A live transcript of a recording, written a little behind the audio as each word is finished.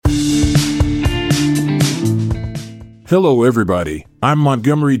Hello everybody, I'm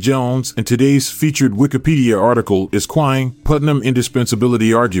Montgomery Jones, and today's featured Wikipedia article is Quine, Putnam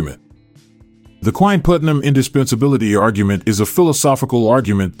indispensability argument. The Quine-Putnam indispensability argument is a philosophical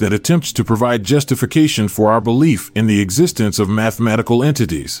argument that attempts to provide justification for our belief in the existence of mathematical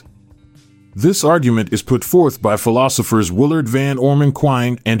entities. This argument is put forth by philosophers Willard Van Orman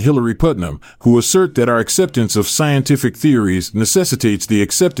Quine and Hilary Putnam, who assert that our acceptance of scientific theories necessitates the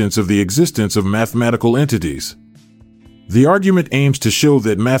acceptance of the existence of mathematical entities. The argument aims to show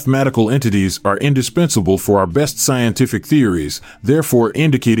that mathematical entities are indispensable for our best scientific theories, therefore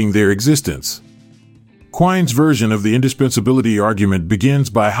indicating their existence. Quine's version of the indispensability argument begins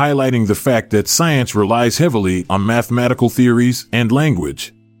by highlighting the fact that science relies heavily on mathematical theories and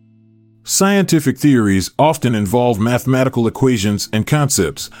language. Scientific theories often involve mathematical equations and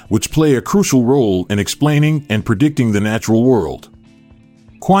concepts, which play a crucial role in explaining and predicting the natural world.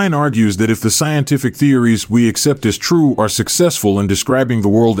 Quine argues that if the scientific theories we accept as true are successful in describing the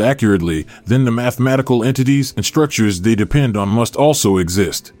world accurately, then the mathematical entities and structures they depend on must also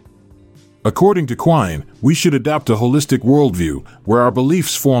exist. According to Quine, we should adopt a holistic worldview, where our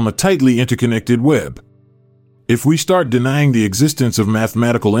beliefs form a tightly interconnected web. If we start denying the existence of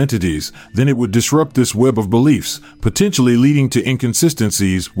mathematical entities, then it would disrupt this web of beliefs, potentially leading to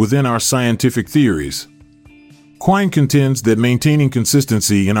inconsistencies within our scientific theories. Quine contends that maintaining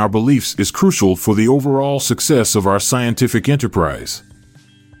consistency in our beliefs is crucial for the overall success of our scientific enterprise.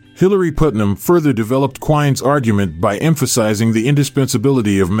 Hilary Putnam further developed Quine's argument by emphasizing the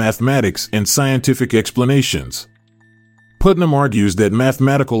indispensability of mathematics in scientific explanations. Putnam argues that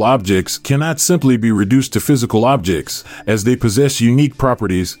mathematical objects cannot simply be reduced to physical objects, as they possess unique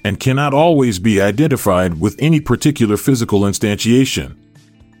properties and cannot always be identified with any particular physical instantiation.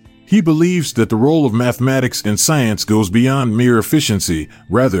 He believes that the role of mathematics in science goes beyond mere efficiency.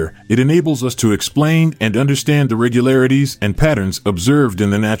 Rather, it enables us to explain and understand the regularities and patterns observed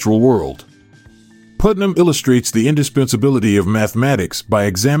in the natural world. Putnam illustrates the indispensability of mathematics by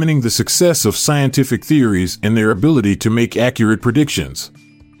examining the success of scientific theories and their ability to make accurate predictions.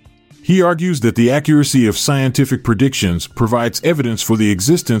 He argues that the accuracy of scientific predictions provides evidence for the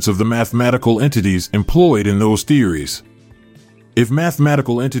existence of the mathematical entities employed in those theories. If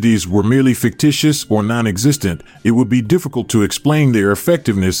mathematical entities were merely fictitious or non-existent, it would be difficult to explain their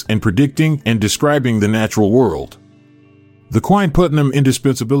effectiveness in predicting and describing the natural world. The Quine-Putnam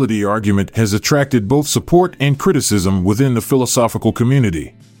indispensability argument has attracted both support and criticism within the philosophical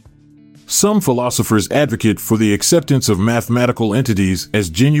community. Some philosophers advocate for the acceptance of mathematical entities as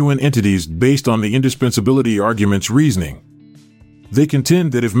genuine entities based on the indispensability argument's reasoning. They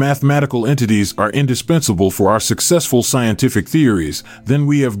contend that if mathematical entities are indispensable for our successful scientific theories, then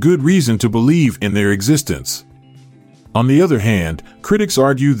we have good reason to believe in their existence. On the other hand, critics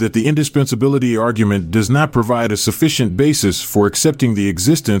argue that the indispensability argument does not provide a sufficient basis for accepting the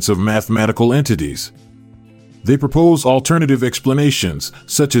existence of mathematical entities. They propose alternative explanations,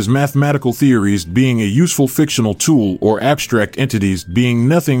 such as mathematical theories being a useful fictional tool or abstract entities being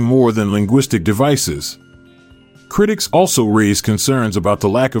nothing more than linguistic devices. Critics also raise concerns about the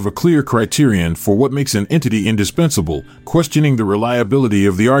lack of a clear criterion for what makes an entity indispensable, questioning the reliability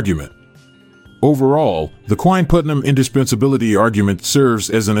of the argument. Overall, the Quine-Putnam indispensability argument serves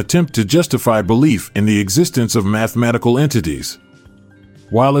as an attempt to justify belief in the existence of mathematical entities.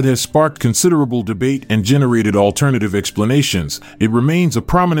 While it has sparked considerable debate and generated alternative explanations, it remains a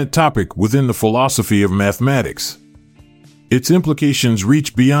prominent topic within the philosophy of mathematics. Its implications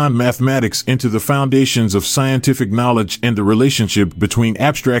reach beyond mathematics into the foundations of scientific knowledge and the relationship between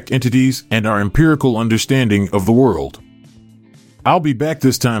abstract entities and our empirical understanding of the world. I'll be back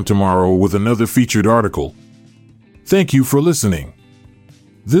this time tomorrow with another featured article. Thank you for listening.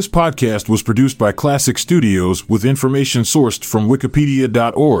 This podcast was produced by Classic Studios with information sourced from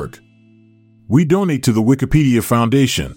Wikipedia.org. We donate to the Wikipedia Foundation.